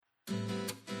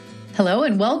Hello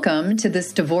and welcome to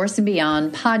this Divorce and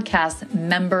Beyond podcast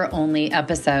member-only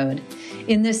episode.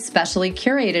 In this specially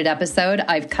curated episode,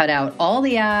 I've cut out all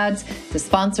the ads, the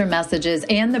sponsor messages,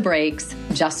 and the breaks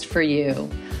just for you.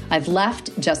 I've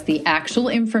left just the actual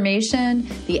information,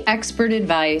 the expert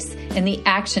advice, and the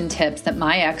action tips that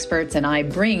my experts and I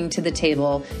bring to the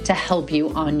table to help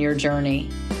you on your journey.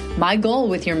 My goal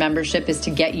with your membership is to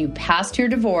get you past your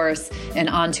divorce and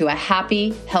onto a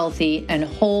happy, healthy, and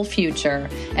whole future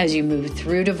as you move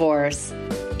through divorce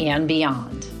and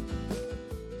beyond.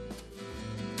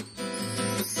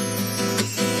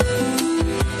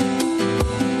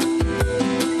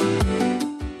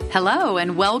 Hello,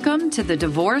 and welcome to the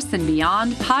Divorce and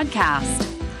Beyond podcast.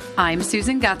 I'm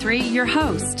Susan Guthrie, your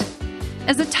host.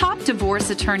 As a top divorce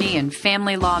attorney and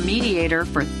family law mediator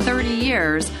for 30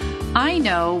 years, I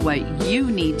know what you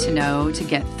need to know to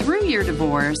get through your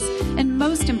divorce and,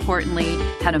 most importantly,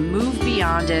 how to move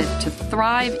beyond it to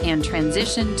thrive and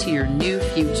transition to your new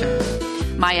future.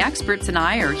 My experts and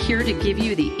I are here to give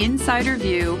you the insider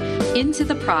view into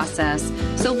the process,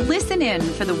 so listen in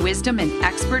for the wisdom and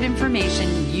expert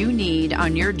information you need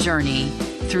on your journey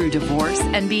through divorce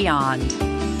and beyond.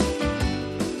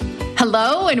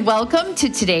 Hello and welcome to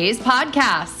today's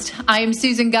podcast. I am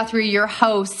Susan Guthrie, your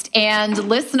host, and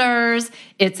listeners,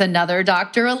 it's another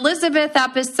Dr. Elizabeth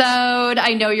episode.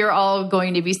 I know you're all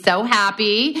going to be so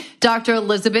happy. Dr.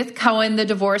 Elizabeth Cohen, the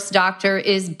divorce doctor,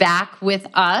 is back with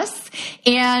us,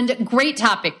 and great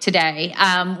topic today.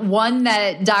 One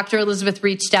that Dr. Elizabeth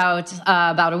reached out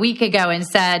about a week ago and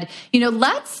said,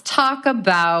 let's talk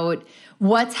about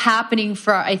what's happening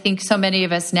for, I think, so many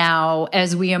of us now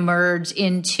as we emerge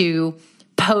into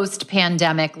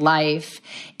post-pandemic life.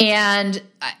 And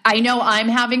I know I'm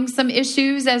having some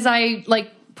issues as I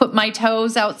put my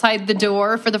toes outside the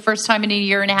door for the first time in a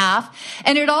year and a half.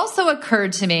 And it also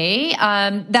occurred to me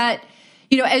that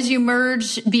as you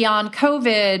merge beyond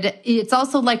COVID, it's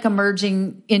also like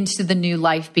emerging into the new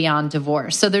life beyond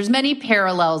divorce. So there's many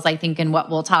parallels, I think, in what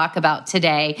we'll talk about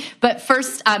today. But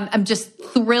first, I'm just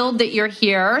thrilled that you're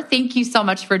here. Thank you so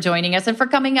much for joining us and for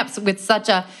coming up with such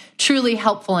a truly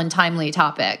helpful and timely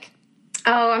topic.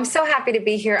 Oh, I'm so happy to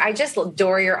be here. I just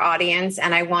adore your audience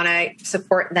and I want to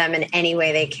support them in any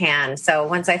way they can. So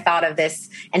once I thought of this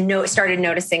and started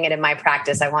noticing it in my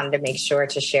practice, I wanted to make sure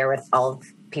to share with all of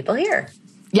people here.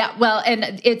 Yeah, well,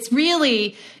 and it's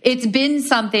been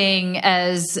something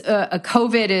as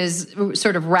COVID is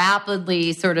sort of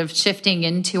rapidly sort of shifting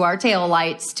into our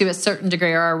taillights to a certain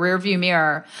degree, or our rearview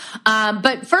mirror.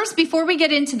 But first, before we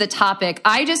get into the topic,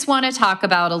 I just want to talk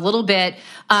about a little bit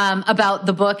about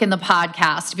the book and the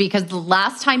podcast, because the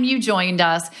last time you joined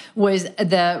us was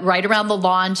right around the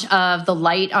launch of The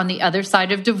Light on the Other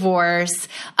Side of Divorce,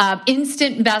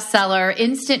 instant bestseller,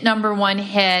 instant #1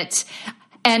 hit.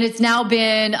 And it's now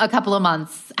been a couple of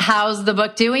months. How's the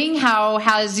book doing? How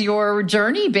has your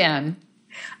journey been?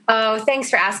 Oh, thanks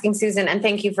for asking, Susan. And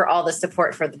thank you for all the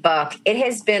support for the book. It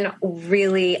has been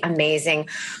really amazing.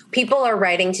 People are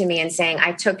writing to me and saying,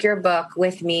 I took your book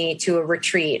with me to a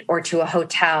retreat or to a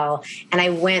hotel, and I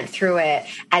went through it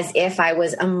as if I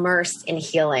was immersed in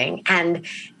healing, and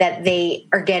that they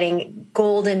are getting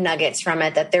golden nuggets from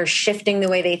it, that they're shifting the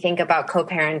way they think about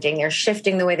co-parenting. They're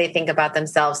shifting the way they think about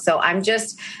themselves. So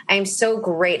I'm so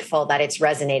grateful that it's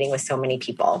resonating with so many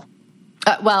people.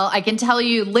 Well, I can tell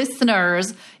you,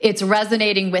 listeners, it's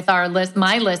resonating with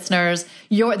my listeners.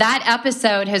 That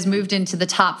episode has moved into the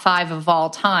top 5 of all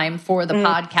time for the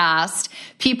podcast.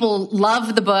 People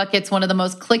love the book. It's one of the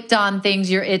most clicked on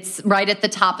things. It's right at the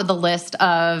top of the list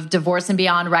of Divorce and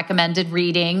Beyond recommended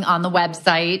reading on the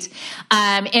website.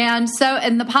 And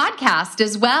the podcast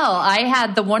as well. I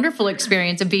had the wonderful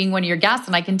experience of being one of your guests,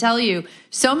 and I can tell you,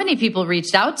 so many people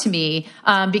reached out to me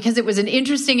because it was an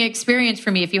interesting experience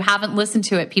for me. If you haven't listened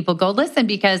to it, people go listen,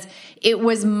 because it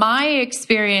was my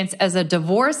experience as a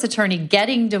divorce attorney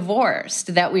getting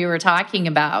divorced that we were talking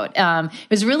about. It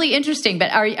was really interesting.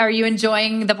 But are you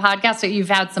enjoying the podcast? You've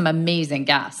had some amazing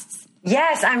guests.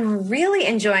 Yes, I'm really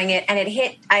enjoying it. And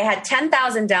I had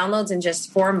 10,000 downloads in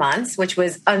just 4 months, which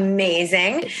was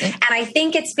amazing. And I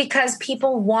think it's because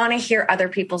people want to hear other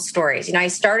people's stories. I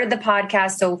started the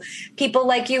podcast so people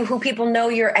like you, who people know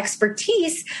your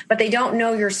expertise, but they don't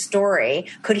know your story,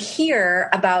 could hear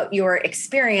about your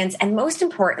experience and, most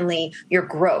importantly, your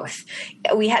growth.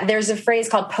 There's a phrase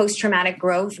called post-traumatic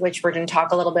growth, which we're going to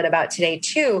talk a little bit about today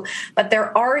too. But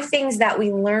there are things that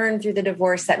we learn through the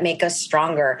divorce that make us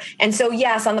stronger. And so,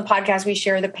 yes, on the podcast, we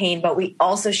share the pain, but we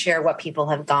also share what people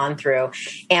have gone through.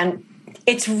 And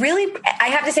It's really, I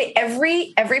have to say,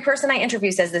 every person I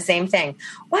interview says the same thing.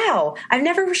 Wow, I've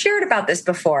never shared about this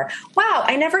before. Wow,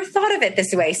 I never thought of it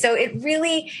this way. So it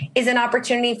really is an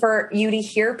opportunity for you to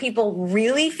hear people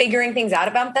really figuring things out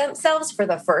about themselves for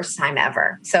the first time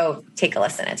ever. So take a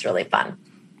listen. It's really fun.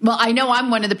 Well, I know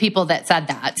I'm one of the people that said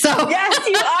that. So yes,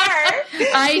 you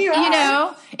are. You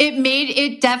know,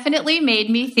 it definitely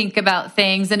made me think about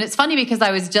things. And it's funny because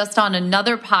I was just on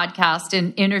another podcast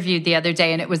and interviewed the other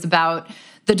day, and it was about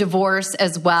the divorce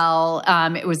as well.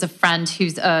 It was a friend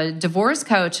who's a divorce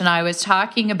coach, and I was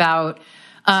talking about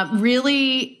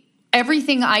really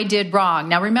everything I did wrong.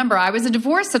 Now, remember, I was a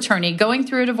divorce attorney going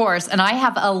through a divorce, and I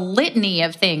have a litany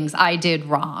of things I did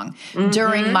wrong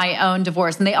during my own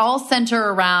divorce. And they all center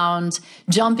around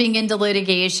jumping into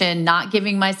litigation, not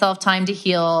giving myself time to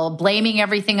heal, blaming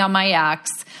everything on my ex,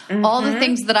 all the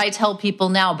things that I tell people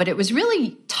now. But it was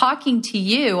really talking to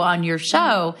you on your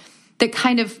show that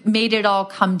kind of made it all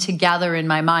come together in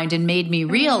my mind and made me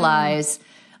realize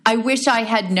I wish I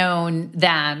had known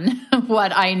then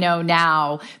what I know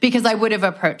now, because I would have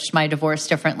approached my divorce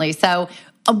differently. So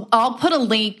I'll put a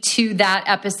link to that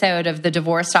episode of The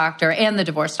Divorce Doctor and the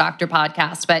Divorce Doctor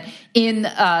podcast, but in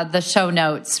the show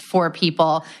notes for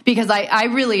people, because I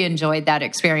really enjoyed that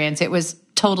experience. It was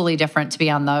totally different to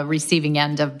be on the receiving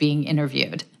end of being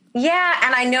interviewed. Yeah,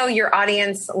 and I know your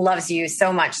audience loves you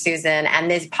so much, Susan.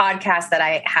 And this podcast that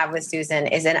I have with Susan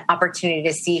is an opportunity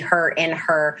to see her in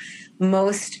her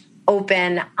most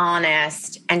open,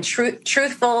 honest, and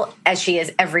truthful as she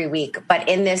is every week, but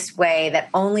in this way that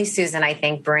only Susan, I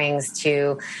think, brings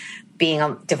to being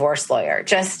a divorce lawyer.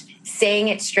 Just saying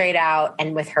it straight out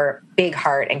and with her big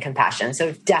heart and compassion.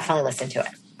 So definitely listen to it.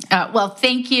 Well,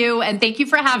 thank you. And thank you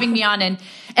for having me on.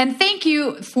 And thank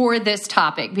you for this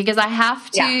topic, because I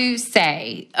have to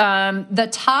say the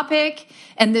topic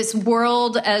and this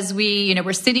world as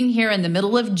we're sitting here in the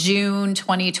middle of June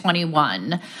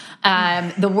 2021.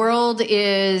 The world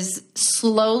is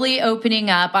slowly opening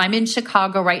up. I'm in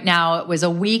Chicago right now. It was a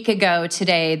week ago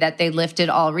today that they lifted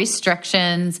all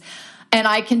restrictions. And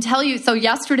I can tell you, so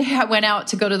yesterday I went out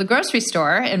to go to the grocery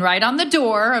store, and right on the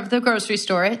door of the grocery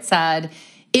store, it said,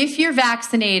 if you're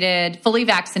vaccinated, fully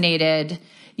vaccinated,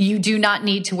 you do not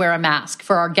need to wear a mask.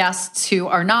 For our guests who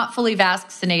are not fully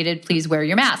vaccinated, please wear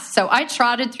your mask. So I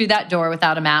trotted through that door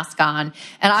without a mask on,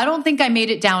 and I don't think I made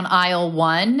it down aisle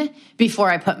 1 before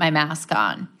I put my mask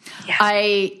on. Yeah.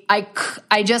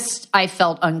 I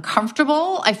felt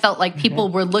uncomfortable. I felt like people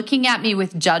were looking at me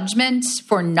with judgment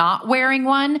for not wearing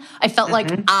one. I felt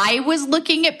like I was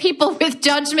looking at people with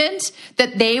judgment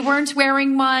that they weren't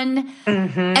wearing one.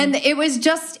 And it was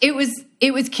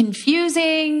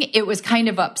confusing. It was kind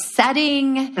of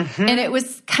upsetting, and it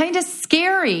was kind of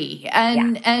scary.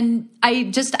 And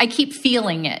I keep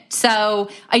feeling it. So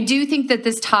I do think that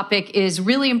this topic is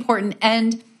really important.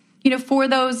 And for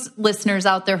those listeners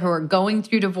out there who are going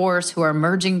through divorce, who are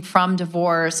emerging from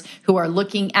divorce, who are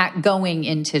looking at going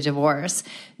into divorce,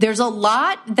 there's a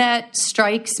lot that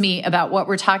strikes me about what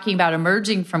we're talking about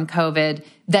emerging from COVID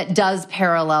that does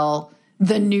parallel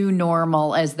the new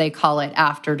normal, as they call it,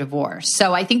 after divorce.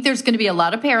 So I think there's going to be a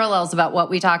lot of parallels about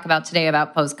what we talk about today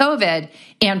about post-COVID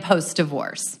and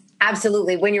post-divorce.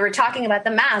 Absolutely. When you were talking about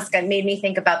the mask, it made me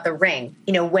think about the ring.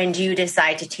 When do you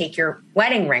decide to take your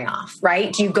wedding ring off,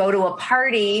 right? Do you go to a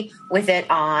party with it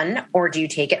on, or do you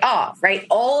take it off, right?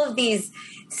 All of these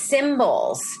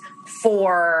symbols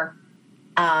for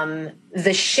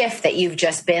the shift that you've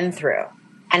just been through,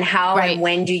 and how and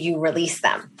when do you release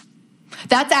them?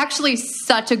 That's actually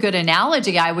such a good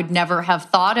analogy. I would never have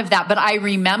thought of that. But I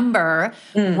remember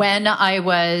when I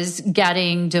was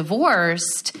getting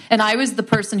divorced, and I was the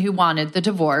person who wanted the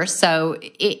divorce. So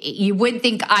you would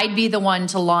think I'd be the one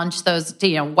to launch those,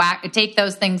 take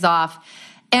those things off.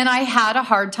 And I had a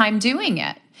hard time doing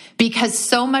it because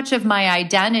so much of my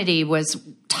identity was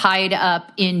tied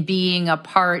up in being a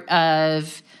part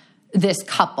of this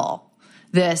couple.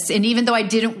 And even though I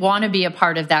didn't want to be a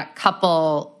part of that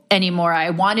couple anymore,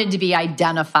 I wanted to be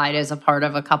identified as a part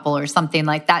of a couple or something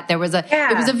like that. It was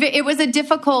a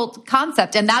difficult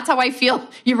concept. And that's how I feel.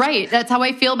 You're right. That's how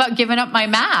I feel about giving up my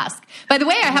mask. By the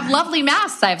way, I have lovely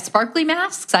masks. I have sparkly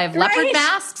masks. I have leopard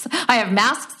masks. I have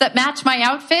masks that match my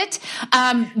outfit.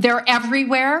 They're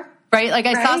everywhere. Right? Like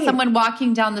I saw someone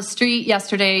walking down the street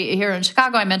yesterday here in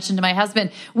Chicago. I mentioned to my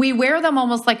husband, we wear them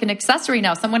almost like an accessory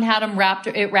now. Someone had them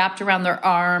wrapped around their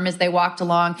arm as they walked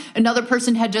along. Another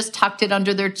person had just tucked it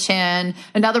under their chin.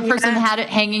 Another person had it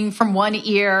hanging from one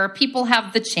ear. People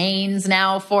have the chains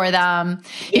now for them.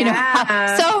 You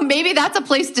know, so maybe that's a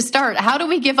place to start. How do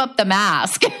we give up the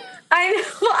mask? I know.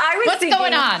 Well, What's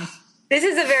going on? this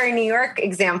is a very New York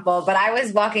example, but I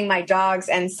was walking my dogs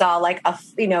and saw like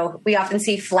we often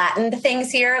see flattened things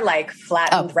here, like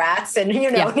flattened rats, and New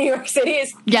York City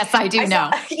is. Yes, I do know.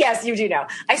 Yes, you do know.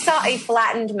 I saw a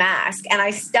flattened mask, and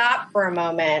I stopped for a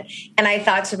moment, and I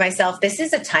thought to myself, this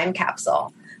is a time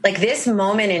capsule. Like this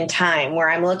moment in time where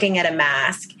I'm looking at a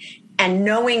mask and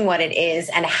knowing what it is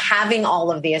and having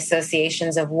all of the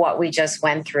associations of what we just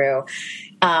went through.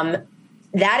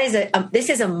 This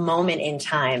is a moment in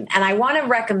time. And I want to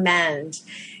recommend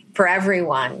for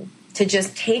everyone to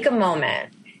just take a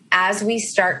moment as we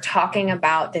start talking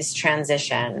about this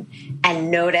transition and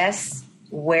notice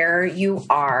where you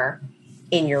are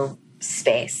in your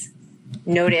space.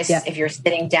 Notice if you're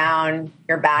sitting down,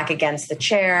 your back against the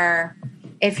chair.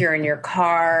 If you're in your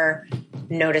car,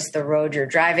 notice the road you're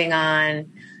driving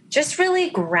on. Just really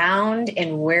ground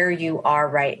in where you are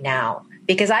right now.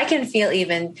 Because I can feel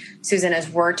even, Susan, as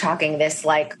we're talking this,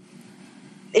 like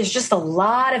it's just a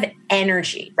lot of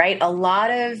energy, right? A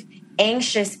lot of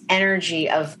anxious energy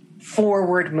of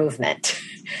forward movement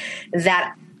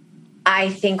that I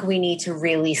think we need to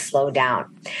really slow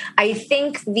down. I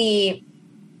think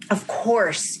of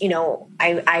course,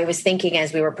 I was thinking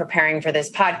as we were preparing for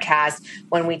this podcast,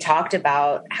 when we talked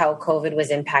about how COVID was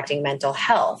impacting mental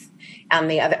health on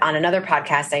another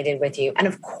podcast I did with you. And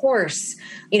of course,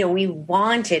 we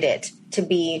wanted it to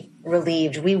be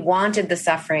relieved. We wanted the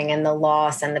suffering and the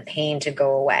loss and the pain to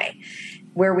go away.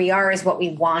 Where we are is what we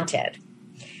wanted.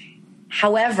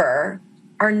 However,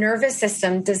 our nervous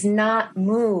system does not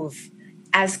move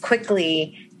as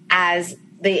quickly as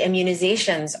the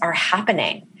immunizations are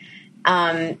happening.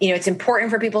 It's important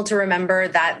for people to remember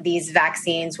that these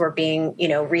vaccines were being,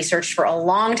 researched for a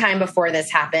long time before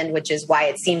this happened, which is why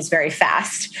it seems very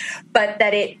fast, but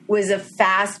that it was a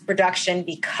fast production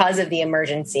because of the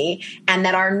emergency, and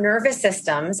that our nervous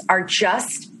systems are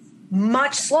just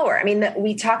much slower. I mean,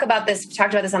 we talked about this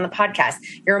on the podcast.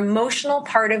 Your emotional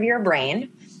part of your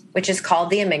brain, which is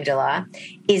called the amygdala,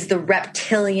 is the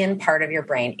reptilian part of your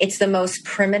brain. It's the most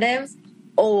primitive,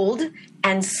 old,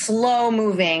 and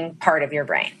slow-moving part of your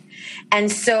brain.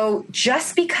 And so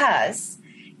just because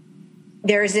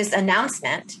there's this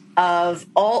announcement of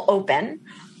all open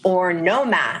or no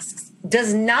masks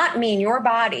does not mean your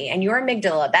body and your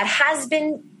amygdala, that has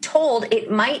been told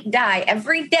it might die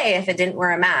every day if it didn't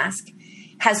wear a mask,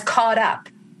 has caught up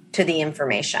to the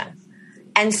information.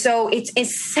 And so it's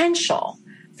essential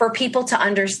for people to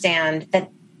understand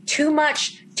that too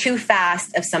much, too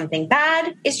fast of something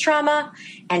bad is trauma,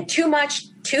 and too much,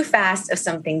 too fast of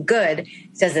something good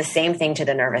does the same thing to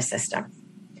the nervous system.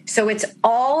 So it's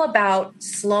all about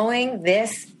slowing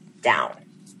this down.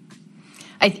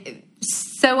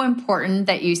 So important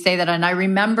that you say that. And I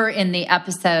remember in the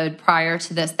episode prior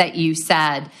to this that you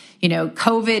said,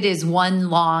 COVID is one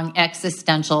long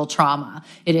existential trauma.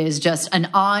 It is just an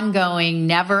ongoing,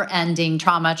 never-ending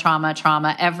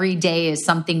trauma. Every day is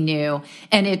something new.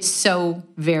 And it's so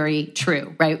very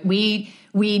true, right? We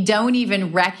don't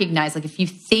even recognize, like if you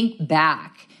think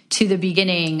back to the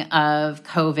beginning of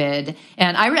COVID,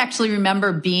 and I actually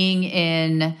remember being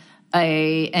in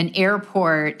an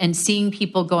airport and seeing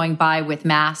people going by with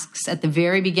masks at the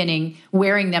very beginning,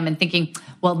 wearing them and thinking,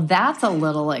 well, that's a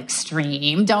little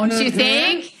extreme, don't you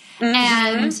think?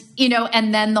 Mm-hmm.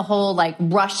 And then the whole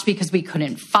rush because we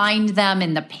couldn't find them,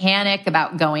 and the panic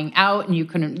about going out and you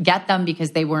couldn't get them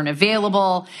because they weren't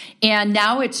available. And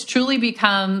now it's truly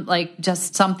become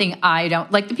just something I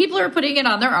don't like. The people who are putting it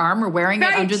on their arm or wearing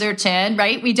it under their chin,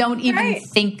 right? We don't even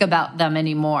think about them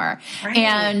anymore. Right.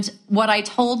 And what I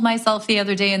told myself the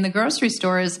other day in the grocery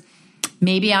store is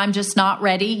maybe I'm just not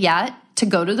ready yet to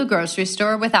go to the grocery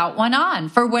store without one on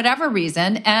for whatever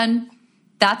reason. And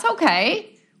that's okay.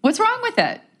 What's wrong with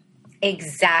it?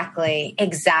 Exactly.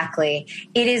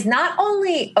 It is not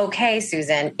only okay,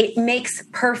 Susan, it makes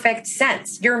perfect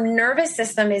sense. Your nervous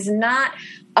system is not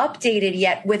updated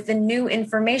yet with the new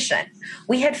information.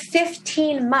 We had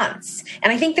 15 months.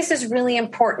 And I think this is really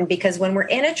important because when we're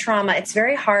in a trauma, it's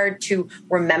very hard to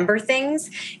remember things.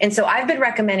 And so I've been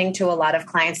recommending to a lot of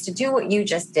clients to do what you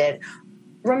just did.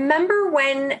 Remember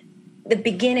when the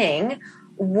beginning,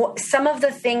 some of the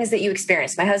things that you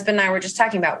experienced. My husband and I were just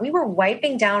talking about, we were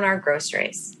wiping down our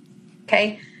groceries.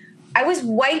 Okay. I was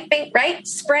wiping,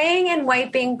 spraying and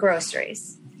wiping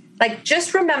groceries.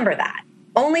 Just remember that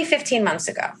only 15 months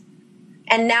ago.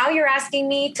 And now you're asking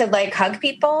me to hug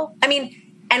people. I mean,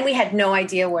 and we had no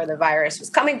idea where the virus was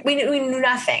coming. We knew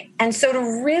nothing. And so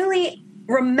to really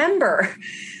remember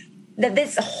that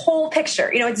this whole picture,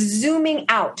 it's zooming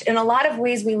out. In a lot of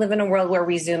ways, we live in a world where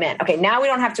we zoom in. Okay, now we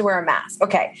don't have to wear a mask.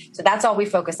 Okay, so that's all we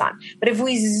focus on. But if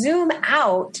we zoom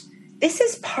out, this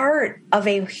is part of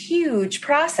a huge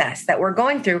process that we're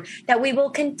going through that we will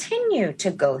continue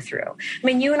to go through. I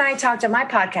mean, you and I talked on my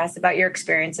podcast about your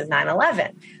experience of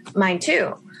 9/11. Mine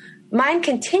too. Mine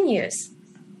continues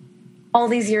all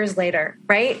these years later,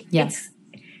 right? Yes.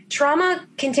 Trauma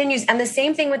continues. And the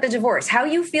same thing with the divorce. How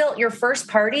you feel at your first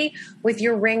party with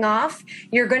your ring off,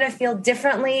 you're going to feel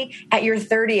differently at your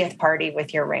 30th party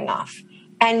with your ring off.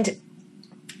 And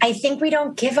I think we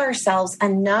don't give ourselves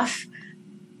enough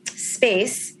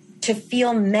space to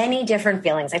feel many different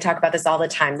feelings. I talk about this all the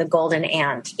time, the golden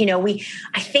and.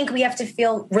 I think we have to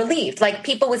feel relieved. Like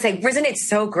people would say, isn't it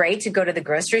so great to go to the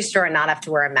grocery store and not have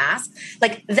to wear a mask?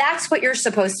 Like that's what you're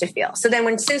supposed to feel. So then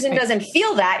when Susan doesn't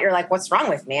feel that, you're like, what's wrong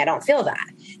with me? I don't feel that.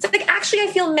 So like, actually, I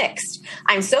feel mixed.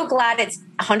 I'm so glad it's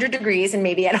 100 degrees and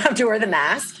maybe I don't have to wear the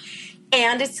mask.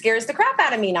 And it scares the crap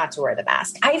out of me not to wear the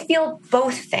mask. I feel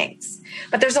both things.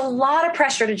 But there's a lot of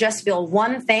pressure to just feel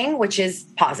one thing, which is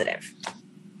positive.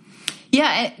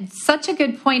 Yeah, it's such a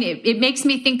good point. It makes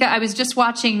me think, I was just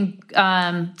watching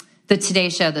the Today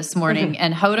Show this morning,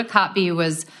 and Hoda Kotb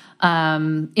was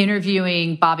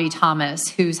interviewing Bobby Thomas,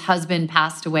 whose husband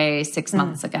passed away 6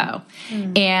 months ago.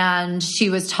 And she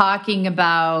was talking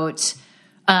about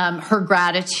her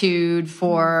gratitude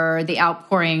for the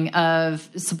outpouring of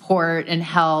support and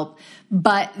help,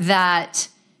 but that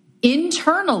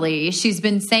internally she's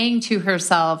been saying to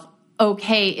herself,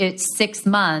 okay, it's 6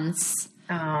 months.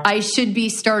 I should be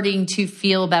starting to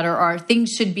feel better, or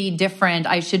things should be different.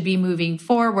 I should be moving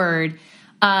forward.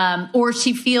 Or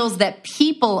she feels that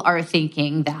people are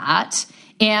thinking that,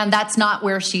 and that's not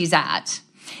where she's at.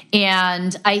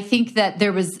 And I think that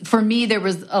there was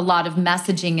a lot of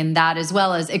messaging in that, as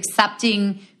well as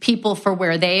accepting people for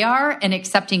where they are and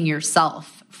accepting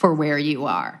yourself for where you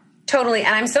are. Totally.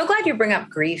 And I'm so glad you bring up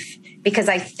grief, because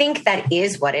I think that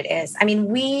is what it is. I mean,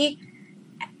 we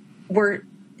were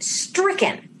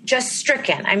just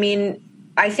stricken. I mean,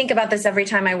 I think about this every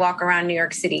time I walk around New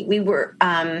York City. We were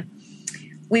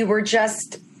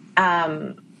just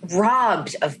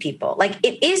robbed of people. Like,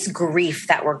 it is grief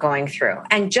that we're going through.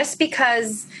 And just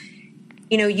because,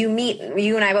 you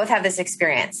and I both have this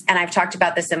experience, and I've talked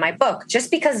about this in my book,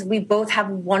 just because we both have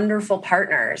wonderful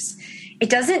partners, it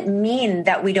doesn't mean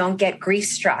that we don't get grief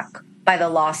struck by the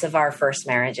loss of our first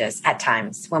marriages at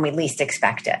times when we least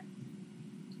expect it.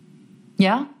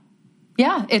 Yeah.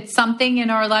 Yeah. It's something in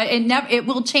our life. It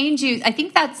will change you. I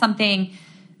think that's something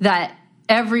that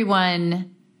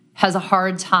everyone has a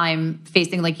hard time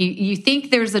facing. Like you think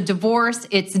there's a divorce,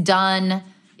 it's done,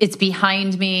 it's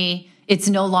behind me, it's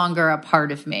no longer a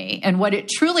part of me. And what it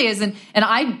truly is, and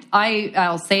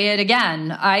I'll say it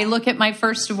again, I look at my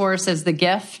first divorce as the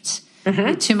gift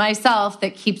to myself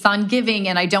that keeps on giving.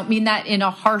 And I don't mean that in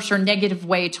a harsh or negative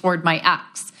way toward my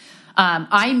ex.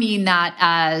 I mean that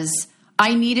as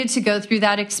I needed to go through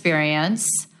that experience.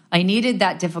 I needed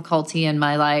that difficulty in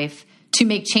my life to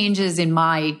make changes in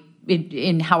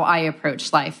how I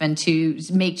approach life, and to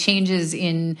make changes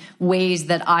in ways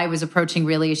that I was approaching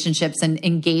relationships and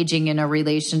engaging in a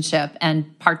relationship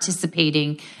and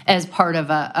participating as part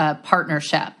of a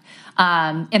partnership.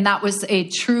 And that was a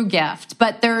true gift.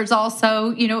 But there's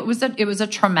also, it was a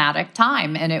traumatic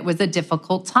time, and it was a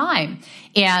difficult time.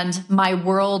 And my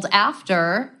world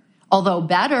after, although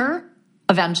better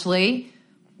eventually,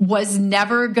 was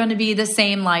never going to be the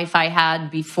same life I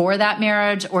had before that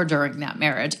marriage or during that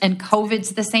marriage. And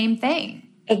COVID's the same thing.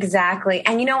 Exactly.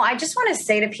 And, I just want to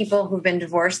say to people who've been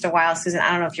divorced a while, Susan,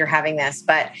 I don't know if you're having this,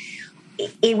 but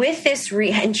with this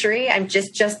reentry, I'm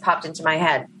just popped into my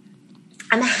head.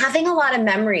 I'm having a lot of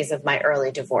memories of my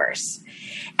early divorce.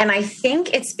 And I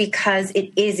think it's because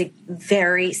it is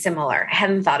very similar. I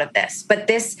hadn't thought of this, but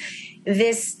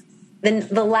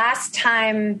the last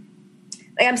time,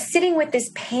 I'm sitting with this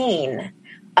pain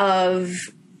of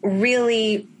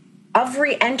re-entering,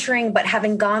 but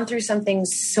having gone through something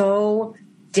so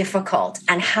difficult,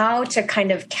 and how to kind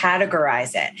of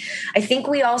categorize it. I think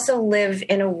we also live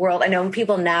in a world, I know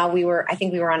people now, I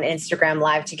think we were on Instagram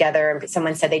Live together, and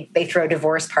someone said they throw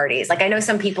divorce parties. Like, I know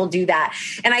some people do that.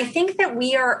 And I think that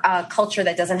we are a culture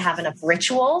that doesn't have enough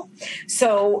ritual.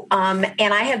 So,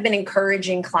 and I have been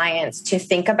encouraging clients to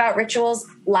think about rituals.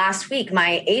 Last week,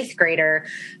 my 8th grader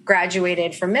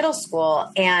graduated from middle school,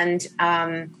 and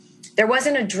there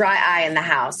wasn't a dry eye in the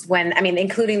house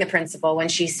including the principal, when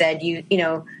she said,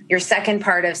 your second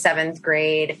part of 7th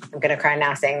grade, I'm going to cry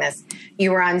now saying this,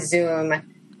 you were on Zoom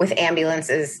with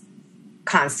ambulances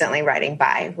constantly riding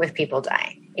by with people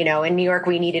dying. In New York,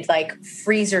 we needed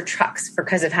freezer trucks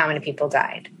because of how many people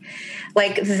died.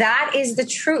 That is the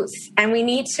truth. And we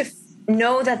need to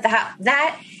know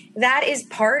that is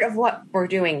part of what we're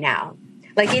doing now.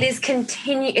 Like it is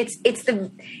it's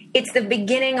the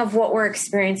beginning of what we're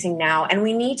experiencing now. And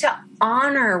we need to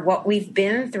honor what we've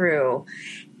been through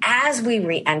as we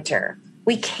re-enter.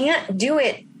 We can't do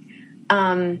it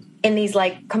in these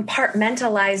like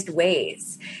compartmentalized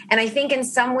ways. And I think in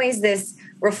some ways this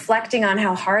reflecting on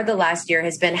how hard the last year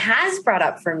has brought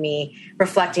up for me,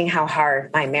 reflecting how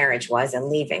hard my marriage was and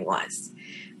leaving was.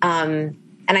 And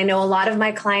I know a lot of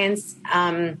my clients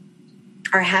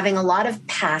are having a lot of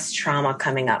past trauma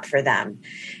coming up for them,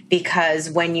 because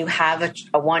when you have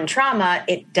a one trauma,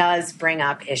 it does bring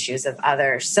up issues of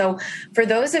others. So for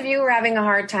those of you who are having a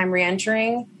hard time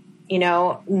reentering,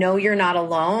 know you're not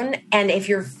alone. And if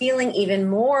you're feeling even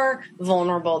more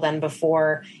vulnerable than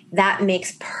before, that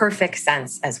makes perfect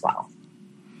sense as well.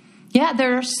 Yeah,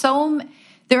 there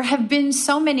have been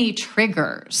so many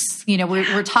triggers.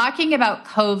 We're talking about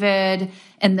COVID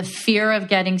and the fear of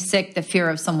getting sick, the fear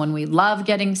of someone we love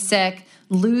getting sick,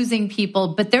 losing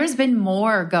people. But there's been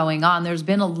more going on. There's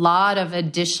been a lot of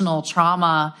additional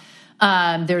trauma.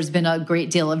 There's been a great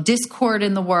deal of discord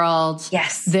in the world.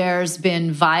 Yes. There's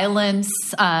been violence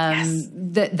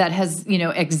that has,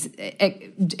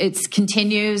 it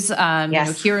continues.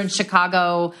 Here in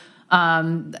Chicago,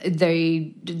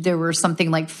 there were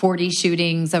something like 40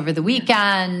 shootings over the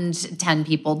weekend. 10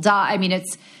 people died. I mean,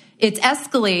 it's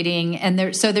escalating, and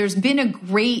there's been a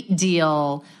great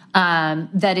deal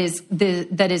that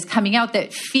is coming out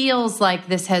that feels like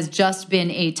this has just been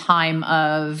a time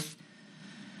of.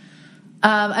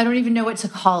 I don't even know what to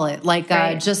call it. Like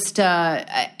that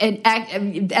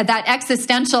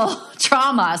existential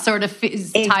trauma sort of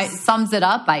sums it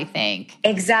up, I think.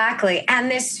 Exactly. And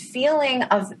this feeling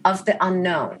of the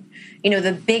unknown.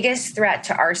 The biggest threat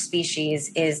to our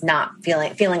species is not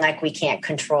feeling like we can't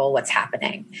control what's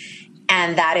happening.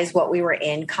 And that is what we were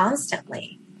in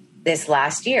constantly this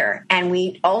last year. And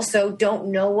we also don't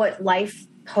know what life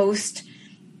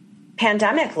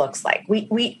post-pandemic looks like.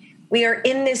 We are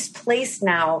in this place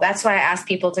now. That's why I ask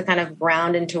people to kind of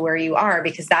ground into where you are,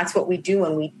 because that's what we do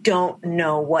when we don't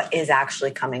know what is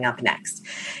actually coming up next.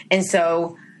 And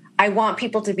so I want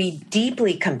people to be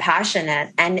deeply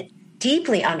compassionate and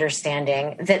deeply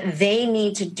understanding that they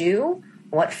need to do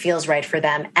what feels right for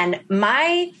them. And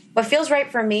what feels right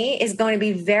for me is going to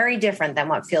be very different than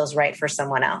what feels right for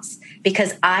someone else,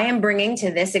 because I am bringing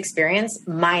to this experience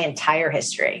my entire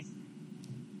history.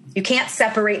 You can't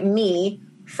separate me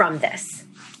from this.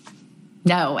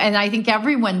 No, and I think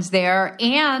everyone's there.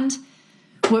 And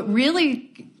what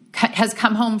really has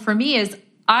come home for me is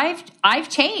I've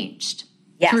changed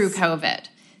through COVID.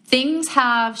 Things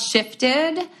have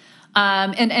shifted.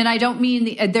 And I don't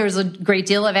mean there's a great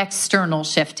deal of external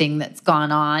shifting that's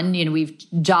gone on.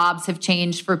 Jobs have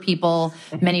changed for people.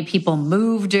 Many people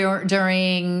moved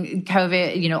during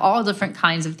COVID. All different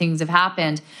kinds of things have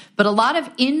happened. But a lot of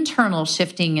internal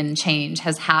shifting and change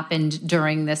has happened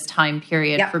during this time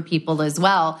period for people as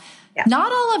well. Yep.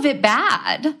 Not all of it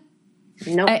bad.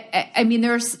 Nope. I mean,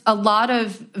 there's a lot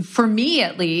of, for me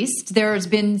at least, there's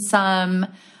been some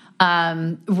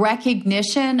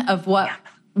recognition of what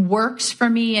works for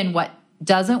me and what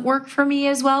doesn't work for me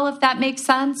as well, if that makes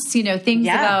sense. Things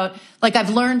about, like, I've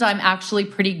learned I'm actually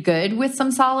pretty good with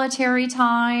some solitary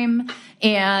time,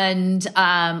 and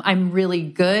I'm really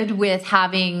good with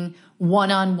having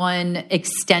one-on-one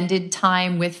extended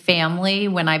time with family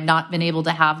when I've not been able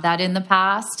to have that in the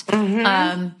past.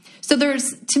 Mm-hmm. So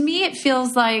to me, it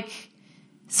feels like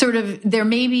sort of there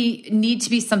need to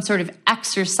be some sort of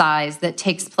exercise that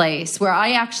takes place where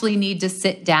I actually need to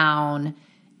sit down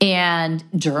and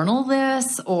journal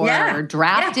this or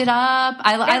draft it up.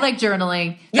 I like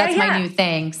journaling. That's my new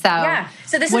thing. So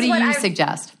what do you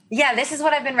suggest? Yeah, this is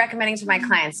what I've been recommending to my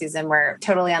clients, Susan. We're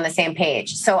totally on the same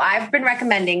page. So I've been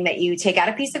recommending that you take out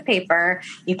a piece of paper,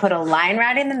 you put a line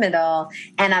right in the middle,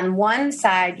 and on one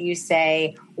side you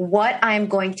say, what I'm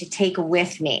going to take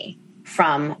with me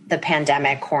from the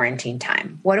pandemic quarantine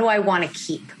time. What do I want to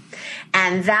keep?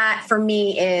 And that for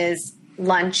me is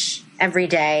lunch every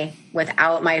day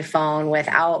without my phone,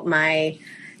 without my,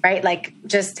 right? Like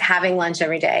just having lunch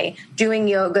every day, doing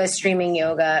yoga, streaming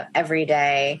yoga every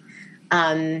day,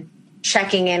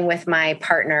 checking in with my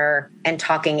partner and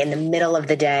talking in the middle of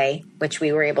the day, which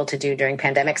we were able to do during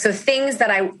pandemic. So things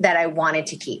that I wanted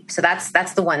to keep. So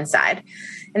that's the one side.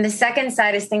 And the second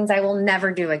side is things I will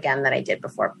never do again that I did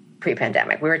before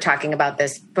pre-pandemic. We were talking about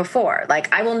this before.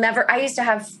 Like I used to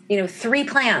have, 3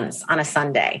 plans on a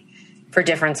Sunday for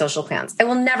different social plans. I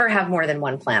will never have more than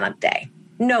 1 plan a day.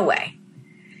 No way.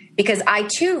 Because I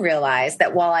too realize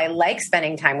that while I like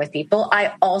spending time with people,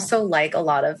 I also like a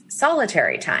lot of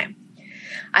solitary time.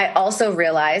 I also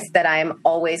realized that I'm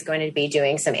always going to be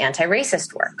doing some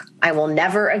anti-racist work. I will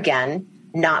never again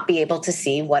not be able to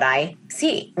see what I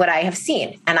have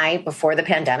seen. And I, before the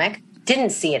pandemic,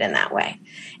 didn't see it in that way.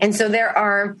 And so there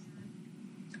are,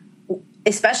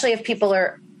 especially if people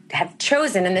have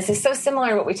chosen, and this is so similar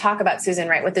to what we talk about, Susan,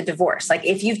 right, with the divorce. Like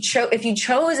if you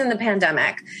chose in the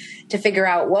pandemic to figure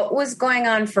out what was going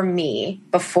on for me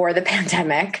before the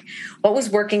pandemic, what was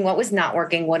working, what was not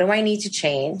working, what do I need to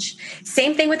change?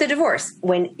 Same thing with the divorce.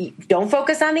 When you don't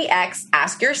focus on the ex,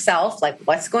 ask yourself, like,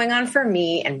 what's going on for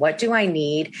me and what do I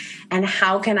need and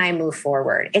how can I move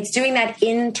forward? It's doing that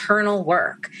internal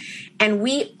work. And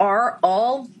we are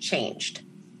all changed.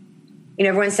 You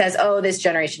know, everyone says, oh, this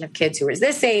generation of kids who is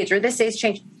this age or this age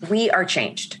changed. We are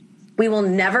changed. We will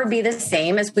never be the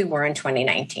same as we were in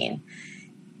 2019.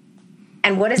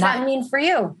 And what does that mean for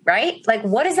you, right? Like,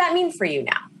 what does that mean for you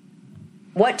now?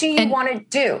 What do you want to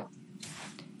do?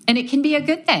 And it can be a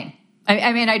good thing.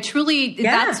 I mean, I truly,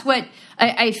 that's what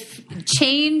I've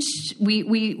changed.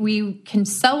 We can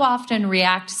so often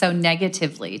react so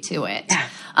negatively to it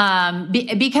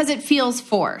because it feels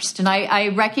forced. And I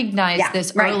recognized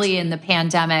this early in the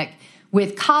pandemic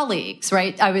with colleagues,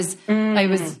 right? I was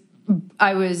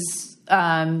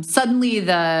suddenly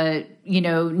the,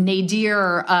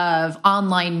 nadir of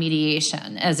online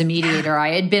mediation as a mediator. I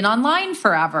had been online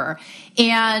forever.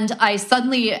 And I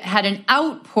suddenly had an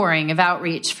outpouring of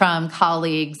outreach from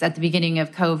colleagues at the beginning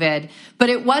of COVID, but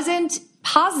it wasn't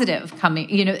positive coming,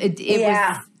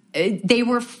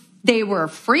 they were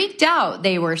freaked out.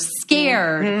 They were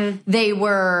scared. Mm-hmm. They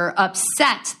were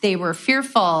upset. They were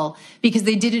fearful because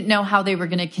they didn't know how they were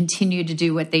going to continue to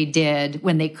do what they did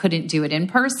when they couldn't do it in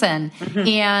person. Mm-hmm.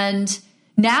 And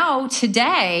now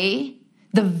today,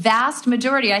 the vast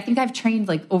majority, I think I've trained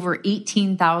like over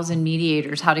 18,000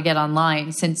 mediators how to get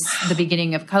online since the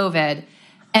beginning of COVID.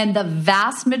 And the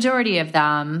vast majority of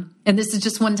them, and this is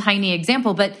just one tiny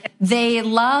example, but they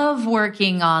love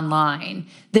working online.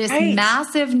 This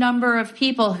massive number of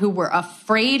people who were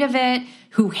afraid of it,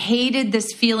 who hated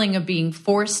this feeling of being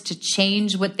forced to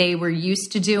change what they were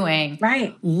used to doing,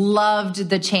 loved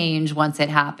the change once it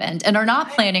happened and are not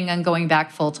planning on going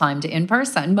back full-time to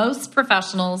in-person. Most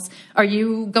professionals, are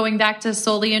you going back to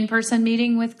solely in-person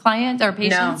meeting with clients or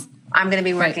patients? No, I'm going to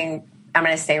be working I'm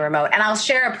going to stay remote. And I'll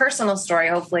share a personal story.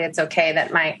 Hopefully it's okay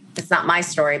that it's not my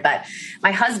story, but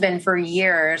my husband for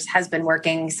years has been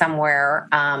working somewhere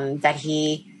that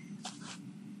he,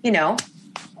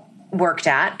 worked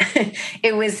at.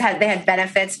 They had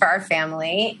benefits for our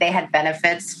family. They had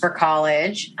benefits for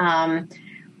college.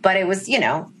 But it was,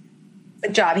 a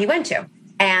job he went to.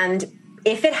 And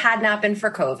if it had not been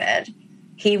for COVID,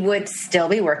 he would still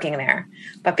be working there.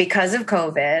 But because of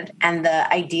COVID and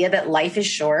the idea that life is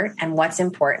short and what's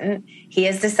important, he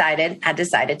had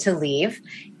decided to leave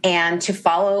and to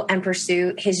follow and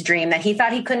pursue his dream that he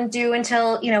thought he couldn't do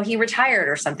until, he retired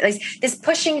or something. Like this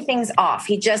pushing things off.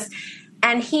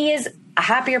 And he is a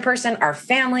happier person. Our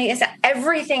family is,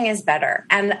 everything is better.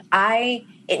 And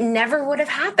it never would have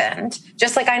happened.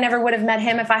 Just like I never would have met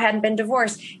him if I hadn't been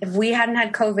divorced. If we hadn't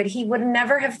had COVID, he would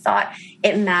never have thought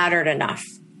it mattered enough.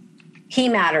 He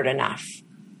mattered enough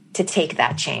to take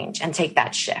that change and take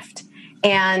that shift.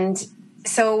 And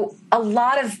so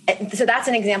that's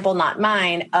an example, not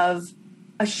mine, of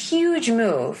a huge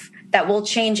move that will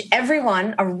change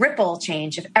everyone, a ripple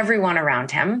change of everyone around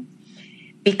him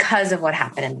because of what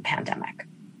happened in the pandemic.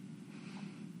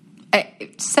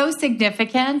 So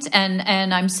significant,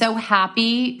 and I'm so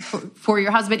happy for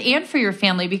your husband and for your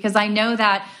family, because I know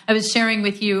that I was sharing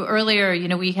with you earlier,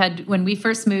 when we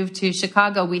first moved to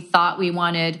Chicago, we thought we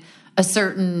wanted a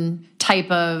certain type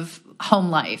of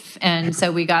home life. And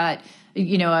so we got,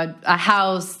 a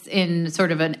house in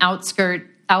sort of an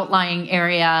outlying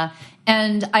area.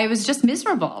 And I was just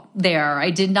miserable there. I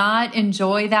did not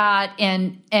enjoy that.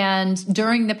 And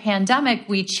during the pandemic,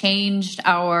 we changed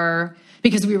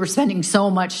because we were spending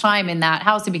so much time in that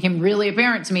house, it became really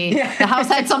apparent to me the house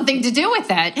had something to do with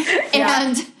it.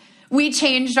 And we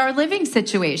changed our living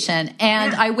situation.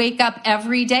 And I wake up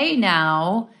every day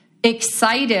now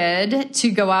excited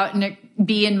to go out and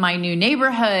be in my new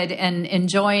neighborhood and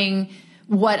enjoying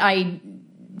what I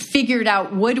figured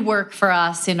out would work for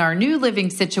us in our new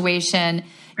living situation.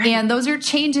 And those are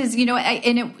changes,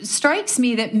 and it strikes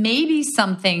me that maybe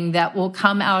something that will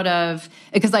come out of,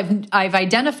 because I've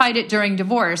identified it during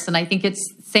divorce, and I think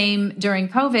it's same during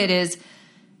COVID, is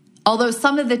although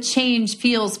some of the change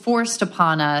feels forced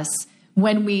upon us,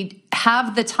 when we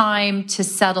have the time to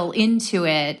settle into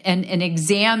it and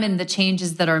examine the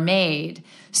changes that are made,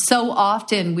 so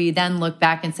often we then look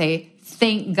back and say,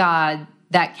 thank God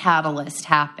that catalyst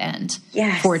happened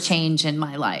for change in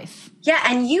my life. Yeah.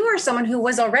 And you are someone who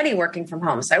was already working from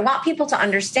home. So I want people to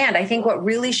understand, I think what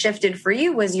really shifted for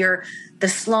you was the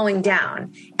slowing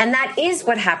down. And that is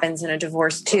what happens in a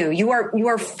divorce too. You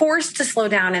are forced to slow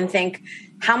down and think,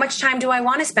 how much time do I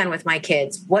want to spend with my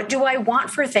kids? What do I want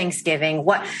for Thanksgiving?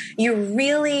 What you're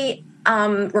really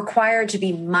required to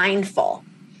be mindful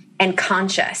and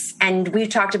conscious. And we've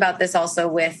talked about this also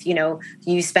with,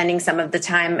 you spending some of the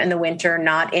time in the winter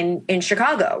not in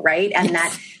Chicago, right? And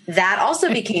that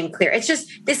also became clear. It's just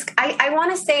this, I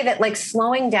want to say that like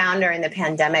slowing down during the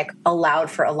pandemic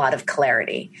allowed for a lot of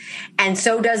clarity. And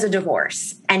so does a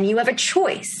divorce. And you have a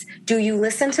choice. Do you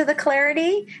listen to the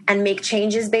clarity and make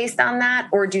changes based on that,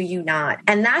 or do you not?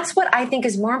 And that's what I think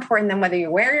is more important than whether you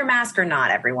wear your mask or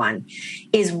not, everyone,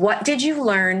 is what did you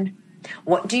learn?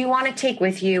 What do you want to take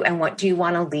with you, and what do you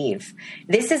want to leave?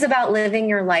 This is about living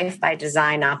your life by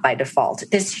design, not by default.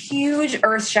 This huge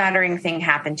earth-shattering thing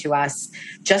happened to us,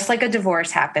 just like a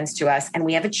divorce happens to us, and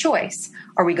we have a choice.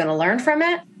 Are we going to learn from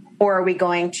it, or are we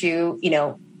going to,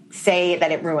 say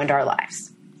that it ruined our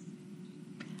lives?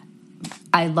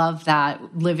 I love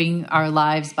that, living our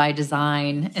lives by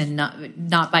design and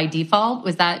not by default.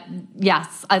 Was that?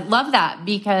 Yes, I love that,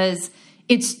 because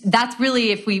that's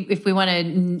really, if we want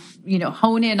to,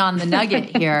 hone in on the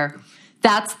nugget here,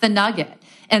 that's the nugget.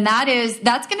 And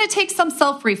that's going to take some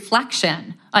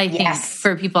self-reflection, I think,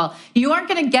 for people. You aren't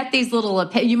going to get these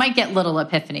you might get little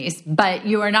epiphanies, but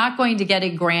you are not going to get a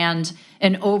grand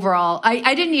and overall.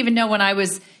 I didn't even know when I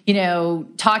was,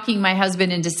 talking my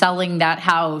husband into selling that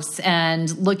house and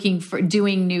looking for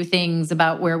doing new things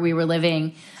about where we were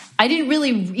living. I didn't really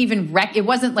even it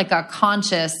wasn't like a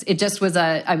conscious, it just was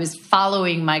I was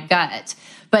following my gut.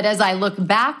 But as I look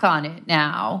back on it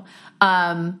now,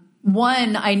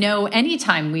 one, I know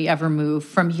anytime we ever move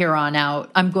from here on out,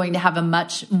 I'm going to have a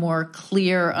much more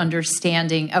clear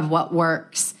understanding of what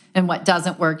works and what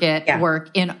doesn't work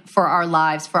for our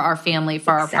lives, for our family,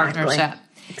 for our partnership.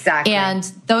 Exactly. And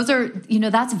those are,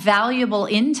 that's valuable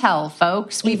intel,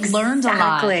 folks. We've learned a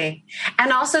lot.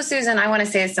 And also, Susan, I want to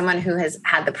say, as someone who has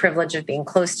had the privilege of being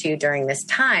close to you during this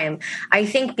time, I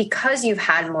think because you've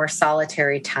had more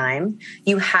solitary time,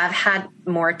 you have had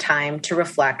more time to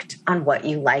reflect on what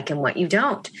you like and what you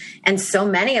don't. And so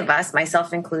many of us,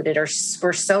 myself included,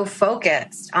 were so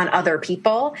focused on other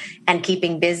people and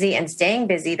keeping busy and staying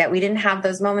busy that we didn't have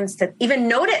those moments to even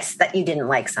notice that you didn't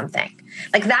like something.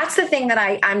 Like, that's the thing that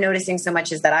I'm noticing so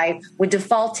much, is that I would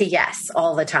default to yes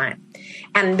all the time.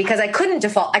 And because I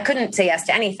couldn't say yes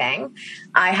to anything,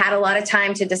 I had a lot of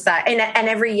time to decide. And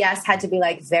every yes had to be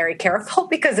like very careful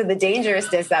because of the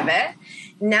dangerousness of it.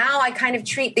 Now I kind of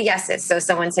treat the yeses. So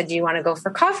someone said, do you want to go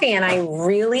for coffee? And I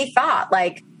really thought,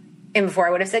 and before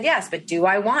I would have said yes, but do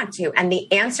I want to? And the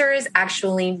answer is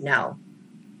actually no.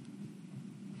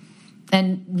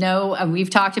 And no, we've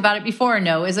talked about it before.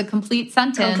 No is a complete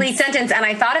sentence. Complete sentence. And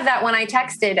I thought of that when I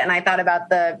texted, and I thought about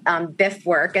the Biff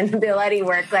work and the Bill Eddy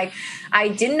work. Like, I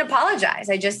didn't apologize.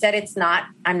 I just said,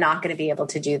 I'm not going to be able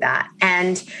to do that.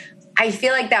 And I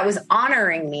feel like that was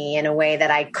honoring me in a way that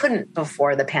I couldn't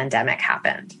before the pandemic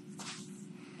happened.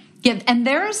 Yeah. And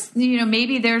there's,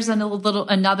 maybe there's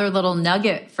another little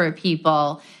nugget for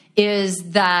people,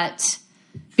 is that,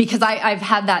 because I've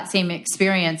had that same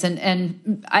experience,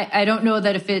 and I don't know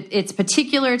that if it's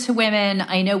particular to women.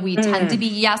 I know we tend to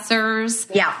be yesers.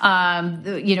 Yeah.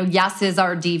 Yes is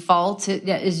our default,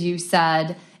 as you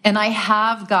said. And I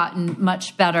have gotten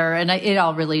much better, and it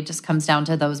all really just comes down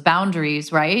to those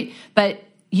boundaries, right? But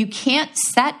you can't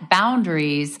set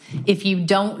boundaries if you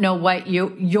don't know what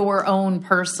your own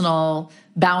personal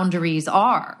boundaries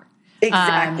are.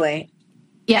 Exactly.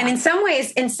 Yeah. And in some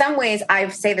ways, I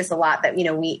say this a lot, that,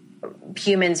 we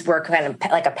humans work kind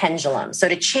of like a pendulum. So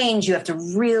to change, you have to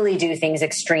really do things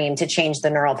extreme to change the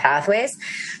neural pathways.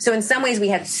 So in some ways, we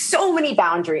had so many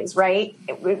boundaries, right,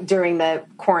 during the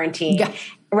quarantine. Yeah.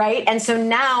 Right. And so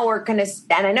now we're going to,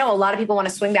 and I know a lot of people want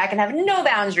to swing back and have no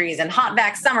boundaries and hot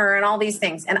back summer and all these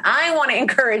things. And I want to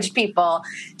encourage people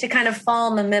to kind of fall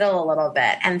in the middle a little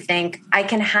bit and think, I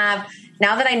can have,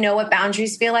 now that I know what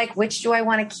boundaries feel like, which do I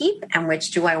want to keep and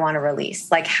which do I want to release?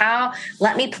 Like,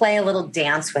 let me play a little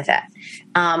dance with it.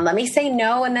 Let me say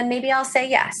no, and then maybe I'll say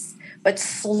yes. But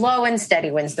slow and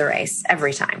steady wins the race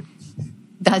every time.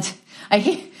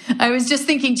 I was just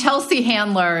thinking Chelsea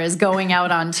Handler is going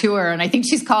out on tour, and I think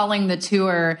she's calling the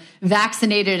tour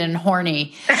Vaccinated and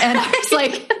Horny. And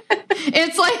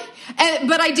it's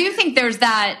but I do think there's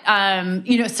that,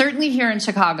 certainly here in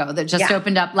Chicago that just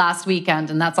opened up last weekend,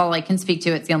 and that's all I can speak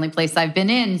to. It's the only place I've been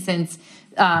in since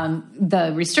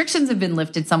the restrictions have been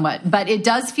lifted somewhat, but it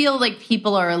does feel like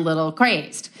people are a little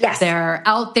crazed. Yes. They're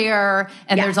out there,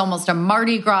 and there's almost a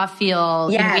Mardi Gras feel.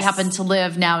 Yes. You know, we happen to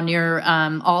live now near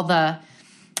all the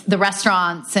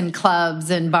restaurants and clubs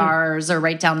and bars are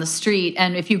right down the street.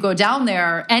 And if you go down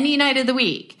there any night of the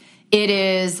week, it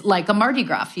is like a Mardi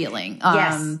Gras feeling.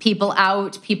 Yes. People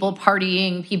out, people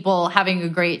partying, people having a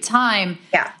great time.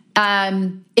 Yeah.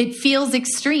 It feels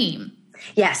extreme.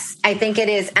 Yes, I think it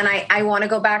is. And I want to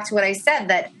go back to what I said,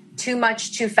 that too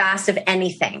much, too fast of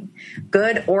anything,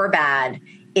 good or bad,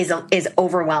 is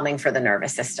overwhelming for the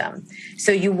nervous system.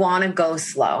 So you want to go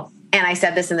slow. And I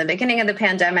said this in the beginning of the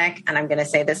pandemic, and I'm going to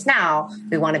say this now.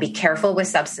 We want to be careful with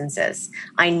substances.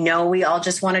 I know we all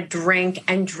just want to drink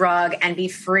and drug and be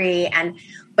free,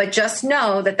 but just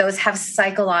know that those have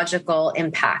psychological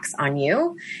impacts on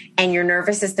you, and your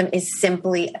nervous system is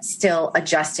simply still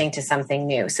adjusting to something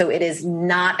new. So it is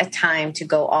not a time to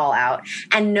go all out.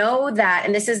 And know that,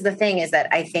 and this is the thing, is that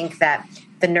I think that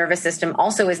the nervous system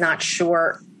also is not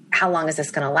sure, how long is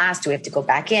this going to last? Do we have to go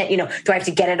back in? Do I have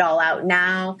to get it all out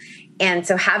now? And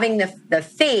so having the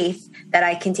faith that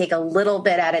I can take a little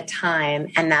bit at a time,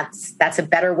 and that's a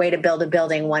better way to build a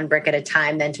building, one brick at a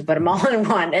time, than to put them all in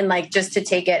one, and like just to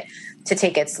take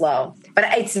it slow. But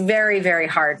it's very, very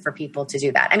hard for people to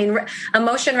do that. I mean,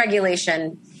 emotion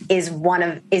regulation is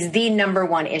the number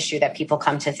one issue that people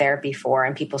come to therapy for,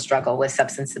 and people struggle with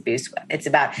substance abuse with. It's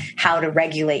about how to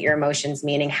regulate your emotions,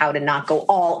 meaning how to not go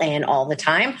all in all the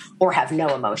time or have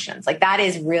no emotions. Like that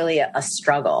is really a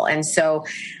struggle. And so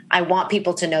I want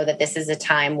people to know that this is a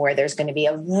time where there's going to be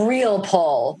a real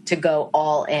pull to go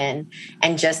all in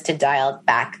and just to dial it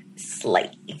back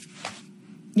slightly.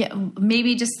 Yeah,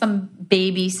 maybe just some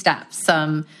baby steps.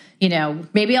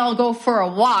 Maybe I'll go for a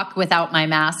walk without my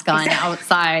mask on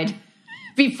outside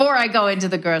before I go into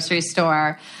the grocery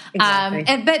store. Exactly.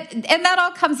 And that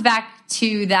all comes back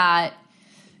to that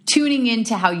tuning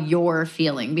into how you're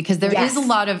feeling, because there is a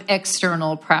lot of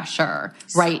external pressure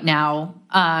right now.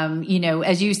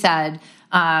 As you said,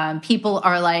 people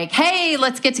are like, hey,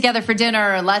 let's get together for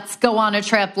dinner. Let's go on a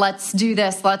trip. Let's do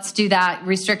this. Let's do that.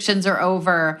 Restrictions are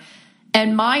over.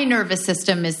 And my nervous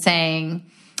system is saying,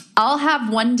 I'll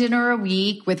have one dinner a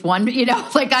week with one,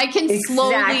 like I can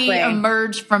slowly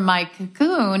emerge from my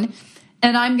cocoon,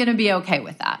 and I'm going to be okay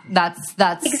with that. That's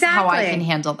how I can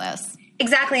handle this.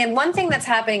 Exactly. And one thing that's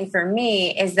happening for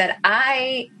me is that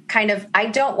I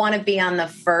don't want to be on the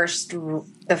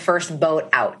first boat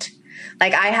out.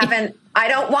 Like I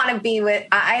don't want to be with,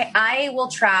 I will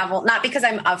travel, not because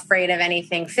I'm afraid of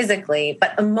anything physically,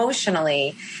 but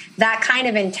emotionally, that kind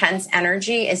of intense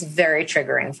energy is very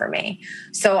triggering for me.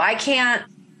 So I can't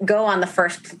go on the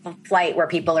first flight where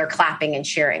people are clapping and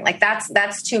cheering. Like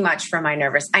that's too much for my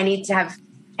nervous. I need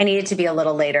it to be a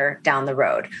little later down the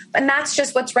road, and that's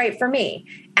just what's right for me.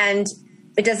 And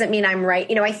it doesn't mean I'm right.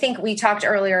 I think we talked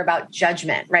earlier about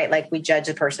judgment, right? Like we judge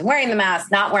a person wearing the mask,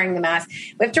 not wearing the mask.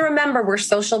 We have to remember we're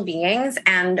social beings,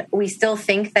 and we still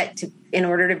think that in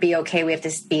order to be okay, we have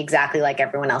to be exactly like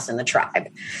everyone else in the tribe.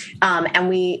 And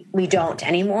we don't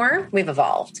anymore. We've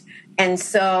evolved. And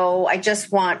so I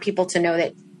just want people to know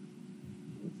that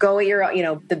go at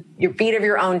your beat of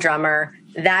your own drummer.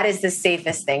 That is the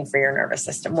safest thing for your nervous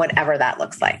system, whatever that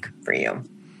looks like for you.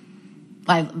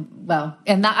 I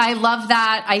love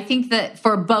that. I think that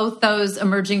for both those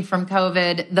emerging from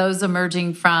COVID, those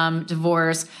emerging from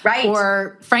divorce, right,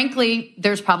 or frankly,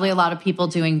 there's probably a lot of people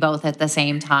doing both at the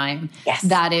same time. Yes.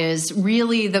 That is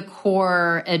really the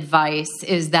core advice,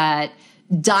 is that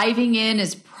diving in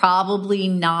is probably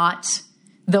not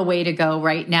the way to go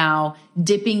right now.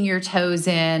 Dipping your toes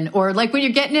in, or like when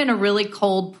you're getting in a really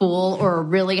cold pool or a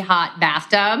really hot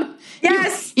bathtub.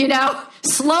 Yes.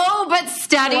 Slow but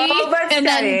steady,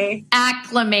 then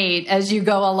acclimate as you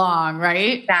go along,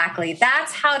 right? Exactly.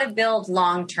 That's how to build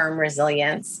long-term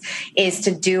resilience, is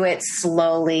to do it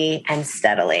slowly and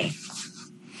steadily.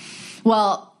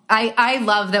 Well, I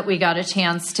love that we got a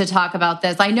chance to talk about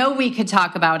this. I know we could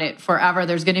talk about it forever.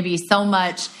 There's going to be so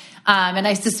much. And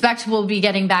I suspect we'll be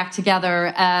getting back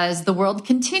together as the world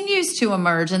continues to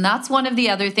emerge. And that's one of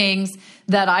the other things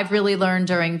that I've really learned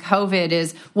during COVID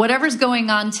is whatever's going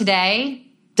on today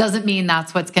doesn't mean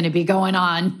that's what's going to be going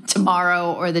on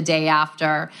tomorrow or the day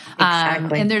after.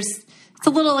 Exactly. And it's a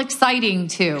little exciting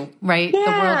too, right? Yeah.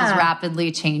 The world is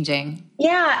rapidly changing.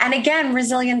 Yeah. And again,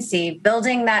 resiliency,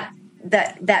 building that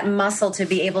muscle to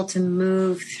be able to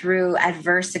move through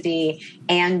adversity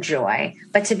and joy,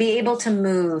 but to be able to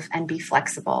move and be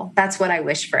flexible. That's what I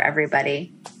wish for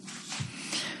everybody.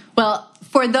 Well,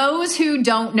 For those who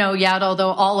don't know yet,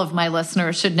 although all of my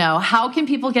listeners should know, how can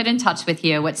people get in touch with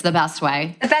you? What's the best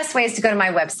way? The best way is to go to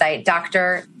my website,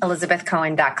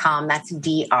 drelizabethcohen.com. That's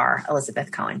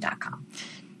drelizabethcohen.com.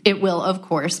 It will, of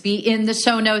course, be in the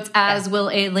show notes, as will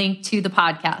a link to the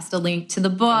podcast, a link to the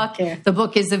book. The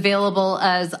book is available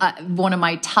as one of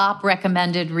my top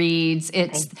recommended reads.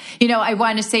 It's, I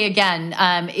want to say again,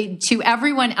 to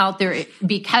everyone out there,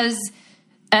 because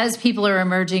as people are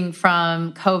emerging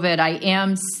from COVID, I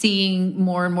am seeing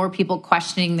more and more people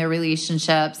questioning their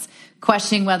relationships,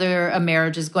 questioning whether a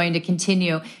marriage is going to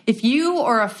continue. If you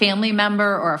or a family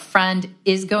member or a friend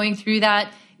is going through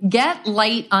that, get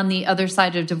light on the other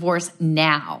side of divorce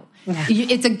now. Yeah.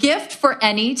 It's a gift for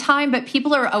any time, but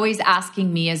people are always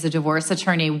asking me as a divorce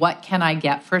attorney, what can I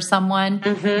get for someone?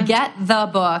 Mm-hmm. Get the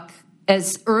book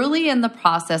as early in the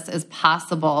process as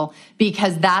possible,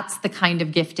 because that's the kind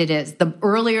of gift it is. The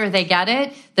earlier they get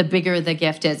it, the bigger the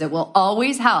gift is. It will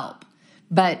always help.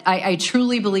 But I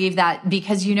truly believe that,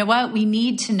 because you know what? We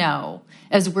need to know,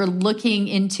 as we're looking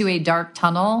into a dark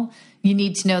tunnel, you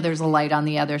need to know there's a light on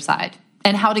the other side.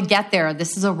 And how to get there.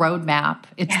 This is a roadmap.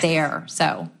 It's there.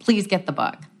 So please get the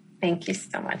book. Thank you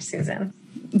so much, Susan.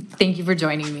 Thank you for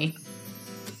joining me.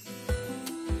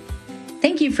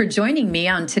 Thank you for joining me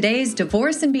on today's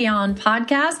Divorce and Beyond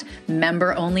podcast,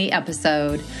 member-only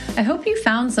episode. I hope you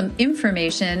found some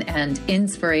information and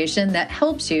inspiration that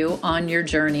helps you on your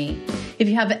journey. If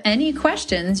you have any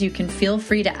questions, you can feel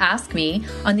free to ask me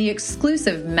on the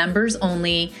exclusive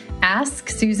members-only Ask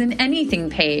Susan Anything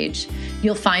page.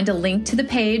 You'll find a link to the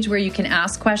page where you can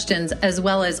ask questions, as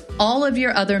well as all of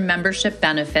your other membership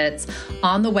benefits,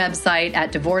 on the website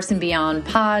at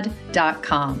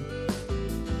divorceandbeyondpod.com.